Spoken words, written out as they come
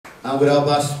And without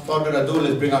further ado,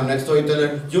 let's bring our next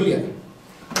storyteller, Julia.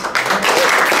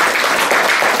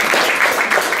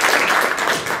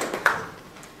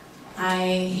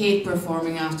 I hate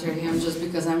performing after him just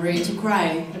because I'm ready to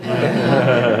cry.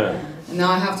 And now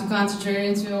I have to concentrate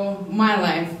into my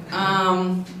life.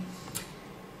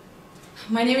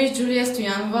 My name is Julia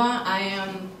Stoyanova.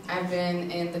 I've been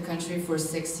in the country for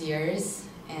 6 years,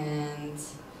 and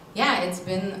yeah, it's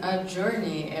been a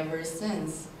journey ever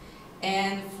since.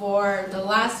 And for the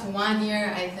last 1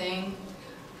 year, I think,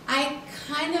 I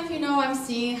kind of, I'm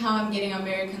seeing how I'm getting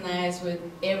Americanized with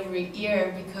every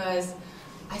year, because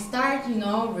I start,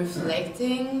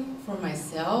 reflecting for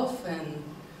myself, and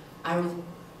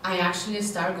I actually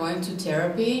start going to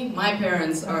therapy. My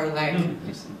parents are like,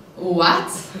 what?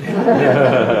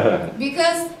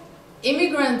 Because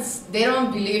immigrants, they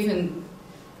don't believe in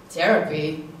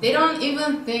therapy. They don't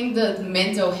even think that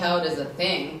mental health is a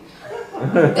thing.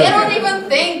 They don't even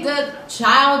think that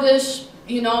childish,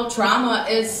 trauma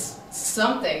is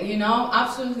something,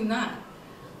 absolutely not.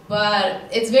 But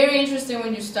it's very interesting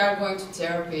when you start going to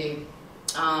therapy,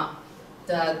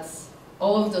 that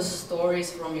all of the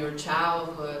stories from your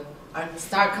childhood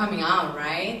start coming out,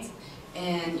 right?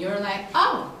 And you're like,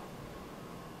 oh,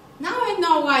 now I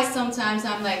know why sometimes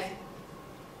I'm like,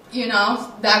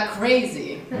 that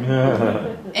crazy.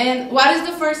 And what is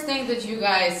the first thing that you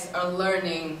guys are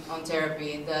learning on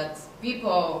therapy? That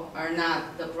people are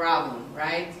not the problem,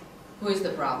 right? Who is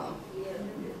the problem?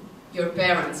 Your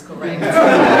parents, correct.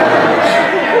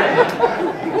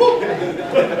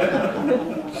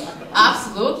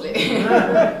 Absolutely.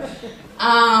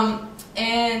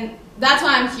 And that's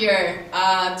why I'm here,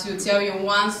 to tell you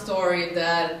one story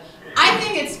that I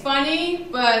think it's funny,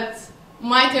 but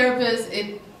my therapist,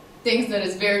 thinks that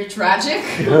it's very tragic.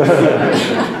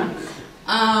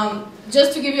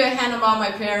 Just to give you a hint about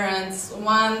my parents,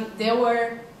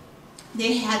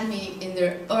 they had me in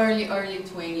their early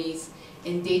 20s,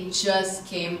 and they just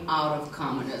came out of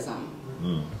communism.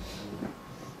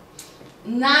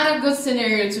 Not a good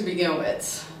scenario to begin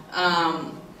with.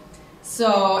 And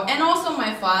also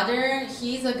my father,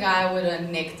 he's a guy with a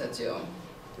neck tattoo.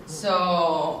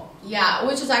 So, yeah,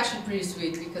 which is actually pretty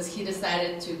sweet, because he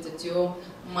decided to tattoo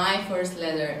my first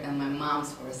letter and my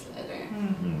mom's first letter.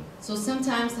 So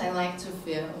sometimes I like to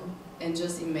feel and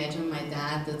just imagine my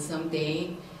dad, that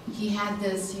someday he had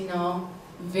this,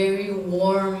 very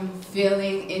warm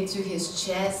feeling into his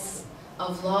chest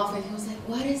of love, and he was like,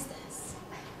 what is this?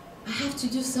 I have to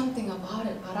do something about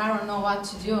it, but I don't know what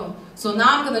to do. So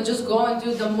now I'm gonna just go and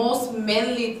do the most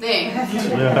manly thing.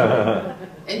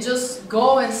 And just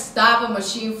go and stab a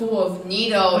machine full of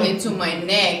needle into my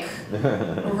neck,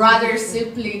 rather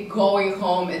simply going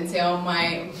home and tell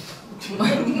my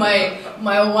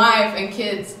wife and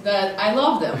kids that I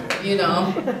love them,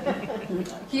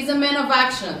 He's a man of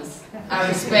actions. I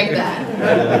respect that.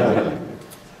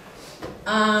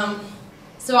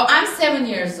 So I'm 7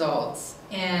 years old,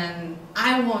 and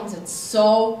I wanted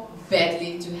so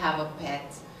badly to have a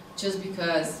pet, just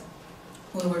because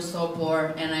we were so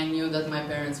poor, and I knew that my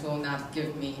parents will not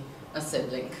give me a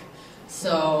sibling.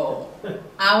 So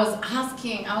I was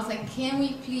asking, I was like, can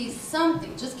we please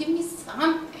something, just give me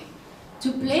something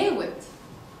to play with.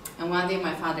 And one day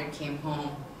my father came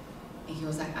home, and he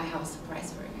was like, I have a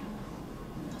surprise for you.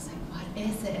 And I was like, what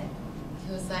is it?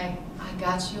 He was like, I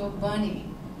got you a bunny.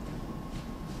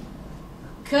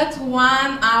 Cut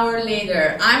 1 hour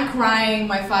later, I'm crying,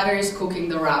 my father is cooking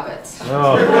the rabbit.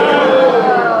 Oh.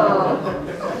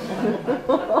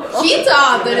 He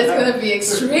thought that it's going to be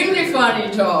extremely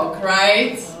funny joke,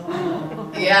 right?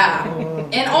 Yeah.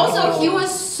 And also he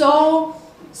was so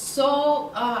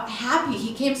happy.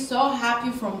 He came so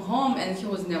happy from home, and he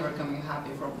was never coming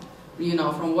happy from,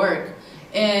 from work.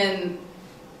 And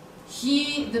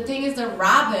the thing is,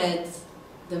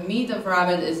 the meat of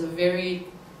rabbit is a very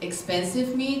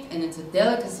expensive meat, and it's a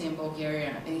delicacy in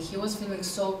Bulgaria, and he was feeling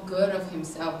so good of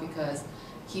himself because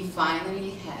he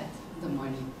finally had the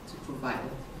money to provide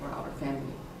it for our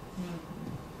family.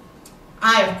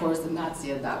 I, of course, did not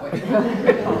see it that way.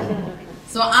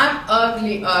 So I'm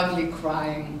ugly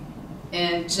crying,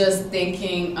 and just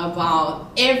thinking about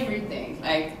everything,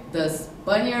 like, does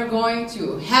Bunny are going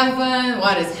to heaven,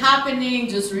 what is happening,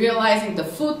 just realizing the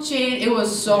food chain. It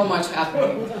was so much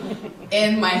happening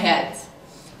in my head.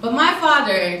 But my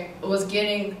father was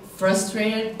getting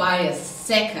frustrated by a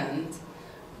second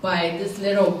by this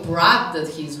little brat that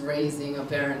he's raising,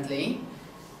 apparently.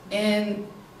 And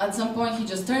at some point he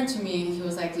just turned to me and he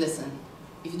was like, listen,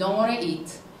 if you don't want to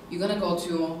eat, you're going to go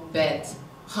to bed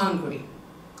hungry.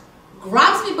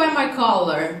 Grabs me by my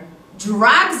collar,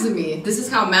 drags me, this is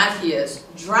how mad he is,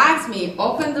 drags me,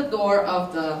 open the door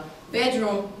of the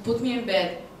bedroom, put me in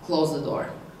bed, close the door.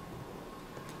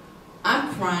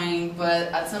 I'm crying,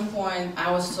 but at some point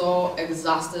I was so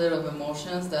exhausted of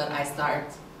emotions that I start,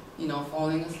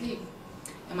 falling asleep.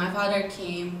 And my father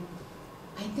came,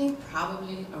 I think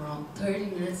probably around 30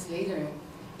 minutes later,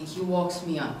 and he wakes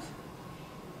me up.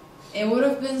 It would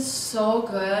have been so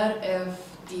good if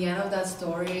the end of that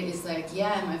story is like,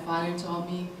 yeah, my father told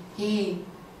me, hey,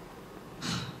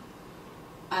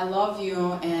 I love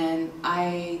you, and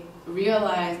I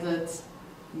realized that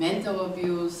mental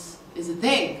abuse is a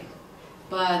thing.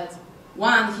 But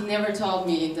one, he never told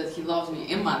me that he loves me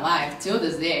in my life till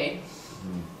this day.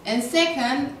 And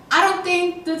second, I don't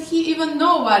think that he even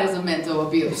knows what is a mental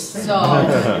abuse. So,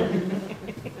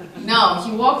 no,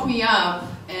 he woke me up,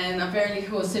 and apparently he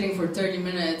was sitting for 30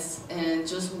 minutes and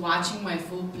just watching my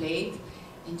full plate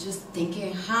and just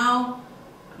thinking how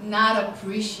not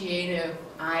appreciative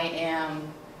I am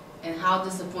and how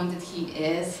disappointed he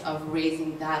is of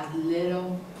raising that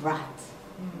little brat.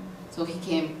 So he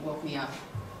came, woke me up,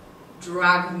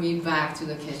 dragged me back to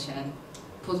the kitchen,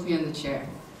 put me in the chair,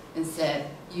 and said,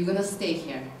 you're gonna stay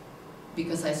here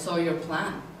because I saw your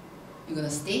plan. You're gonna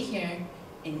stay here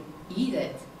and eat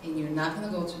it, and you're not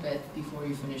gonna go to bed before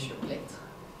you finish your plate.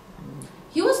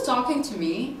 He was talking to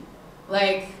me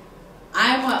like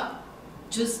I'm a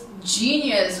just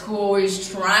genius who is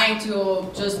trying to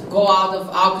just go out of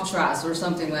Alcatraz or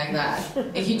something like that.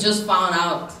 And he just found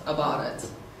out about it.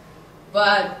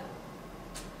 But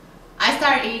I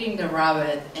started eating the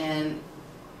rabbit, and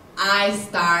I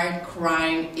started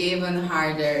crying even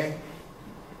harder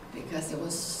because it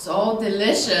was so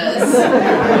delicious.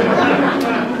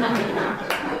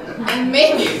 And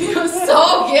made me feel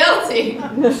so guilty.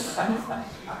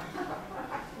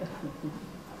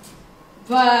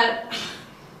 But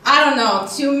I don't know,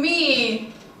 to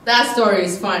me, that story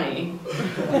is funny.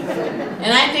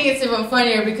 And I think it's even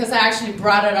funnier because I actually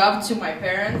brought it up to my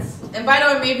parents. And by the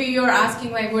way, maybe you're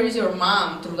asking, like, where is your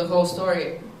mom through the whole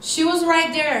story? She was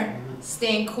right there,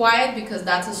 staying quiet, because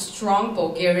that's a strong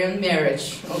Bulgarian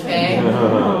marriage, okay?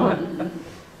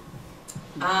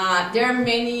 There are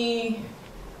many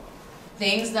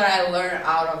things that I learned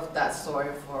out of that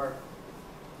story for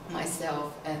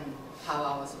myself and how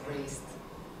I was raised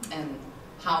and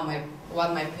how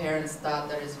what my parents thought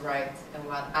that is right and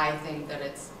what I think that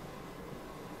it's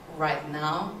right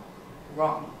now,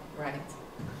 wrong, right?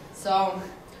 So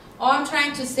all I'm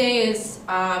trying to say is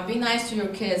be nice to your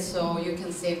kids so you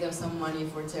can save them some money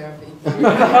for therapy.